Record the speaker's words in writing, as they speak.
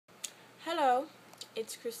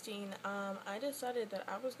it's Christine. I decided that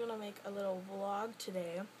I was gonna make a little vlog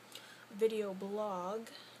today, video blog,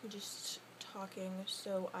 just talking,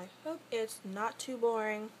 so I hope it's not too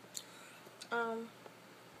boring. I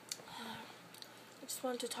just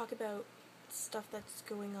wanted to talk about stuff that's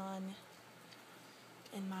going on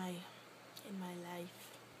in my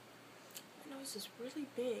life. My nose is really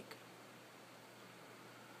big.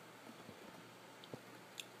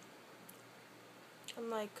 I'm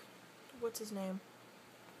like, what's his name?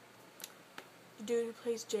 The dude who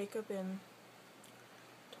plays Jacob in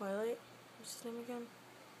Twilight. What's his name again?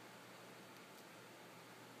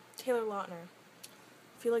 Taylor Lautner.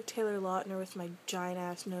 I feel like Taylor Lautner with my giant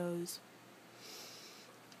ass nose.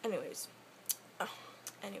 Anyways,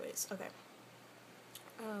 okay.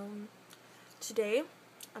 Today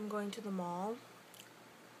I'm going to the mall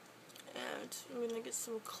and I'm gonna get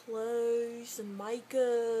some clothes and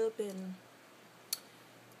makeup and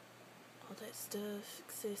all that stuff,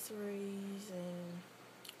 accessories, and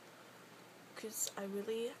because I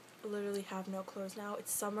literally have no clothes now.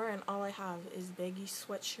 It's summer and all I have is baggy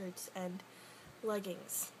sweatshirts and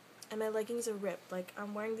leggings, and my leggings are ripped. Like,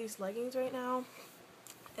 I'm wearing these leggings right now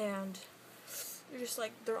and they're just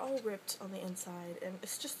like, they're all ripped on the inside, and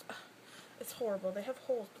it's just it's horrible. They have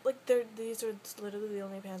holes. Like, these are literally the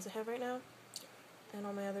only pants I have right now, and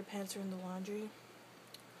all my other pants are in the laundry.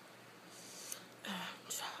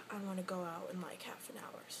 I want to go out in like half an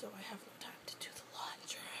hour, so I have no time to do the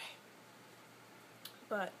laundry.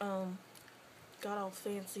 But got all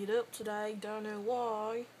fancied up today. Don't know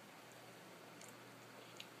why.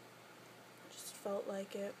 Just felt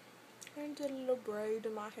like it. And did a little braid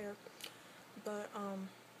in my hair. But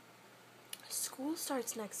school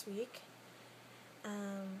starts next week.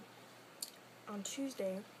 On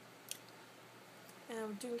Tuesday. And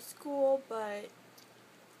I'm doing school, but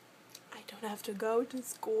I don't have to go to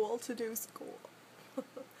school to do school.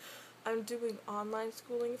 I'm doing online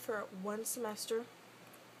schooling for one semester,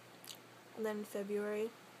 and then in February,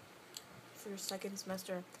 for second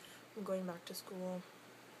semester, I'm going back to school.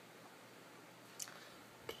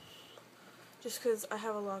 Just because I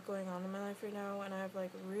have a lot going on in my life right now, and I have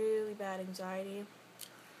like really bad anxiety,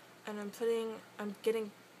 and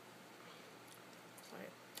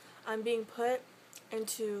I'm being put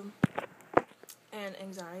into an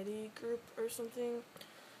anxiety group or something.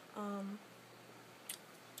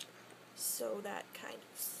 So that kind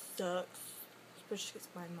of sucks, especially because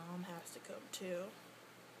my mom has to come too,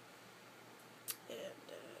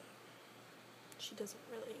 and she doesn't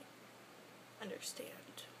really understand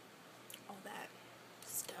all that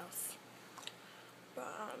stuff.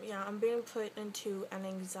 But yeah, I'm being put into an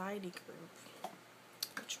anxiety group,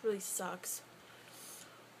 which really sucks.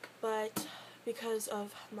 But because I'm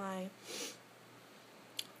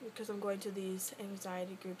going to these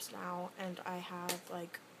anxiety groups now, and I have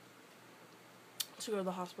like to go to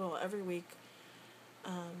the hospital every week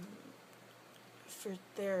for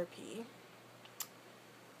therapy,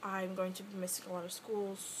 I'm going to be missing a lot of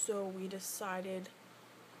school. So we decided,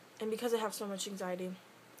 and because I have so much anxiety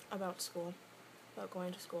about school, about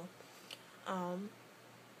going to school, I'm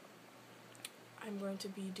going to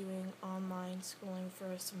be doing online schooling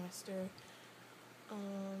for a semester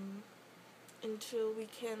until we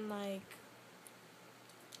can like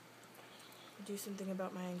do something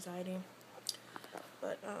about my anxiety.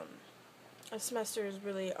 But a semester is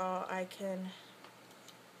really all I can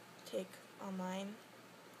take online,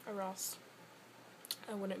 or else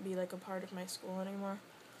I wouldn't be like a part of my school anymore.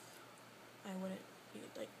 I wouldn't be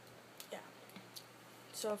like, yeah.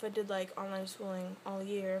 So if I did like online schooling all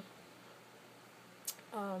year,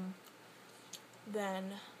 then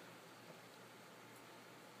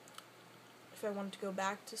if I wanted to go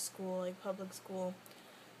back to school, like public school,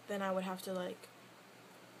 then I would have to like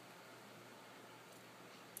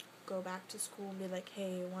go back to school and be like,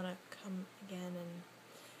 hey, I want to come again and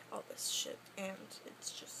all this shit, and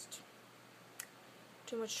it's just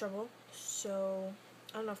too much trouble. So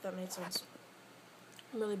I don't know if that made sense.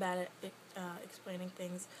 I'm really bad at explaining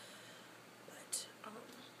things, but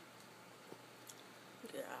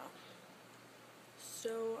yeah.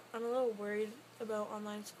 So I'm a little worried about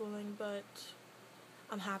online schooling, but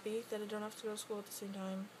I'm happy that I don't have to go to school at the same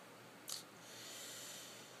time.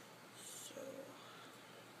 So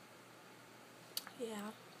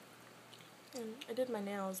yeah. And I did my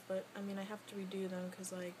nails, but I mean I have to redo them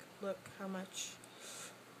because like, look how much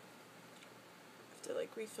I have to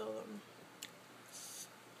like refill them.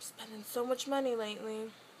 I'm spending so much money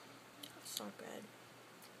lately. It's not good.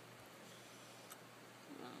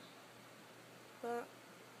 But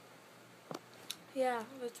yeah,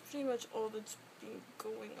 that's pretty much all that's been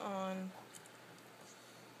going on.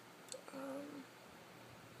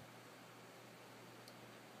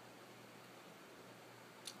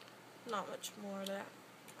 not much more that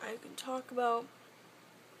I can talk about.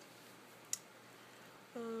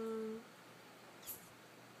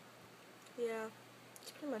 Yeah,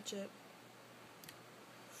 that's pretty much it.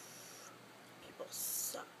 People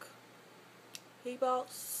suck. People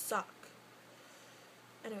suck.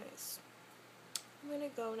 Anyways, I'm gonna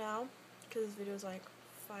go now because this video is like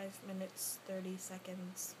 5 minutes 30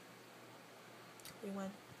 seconds. 31,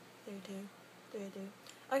 32, 32.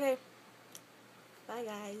 Okay. Bye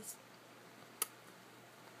guys.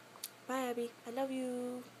 Bye Abby. I love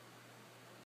you.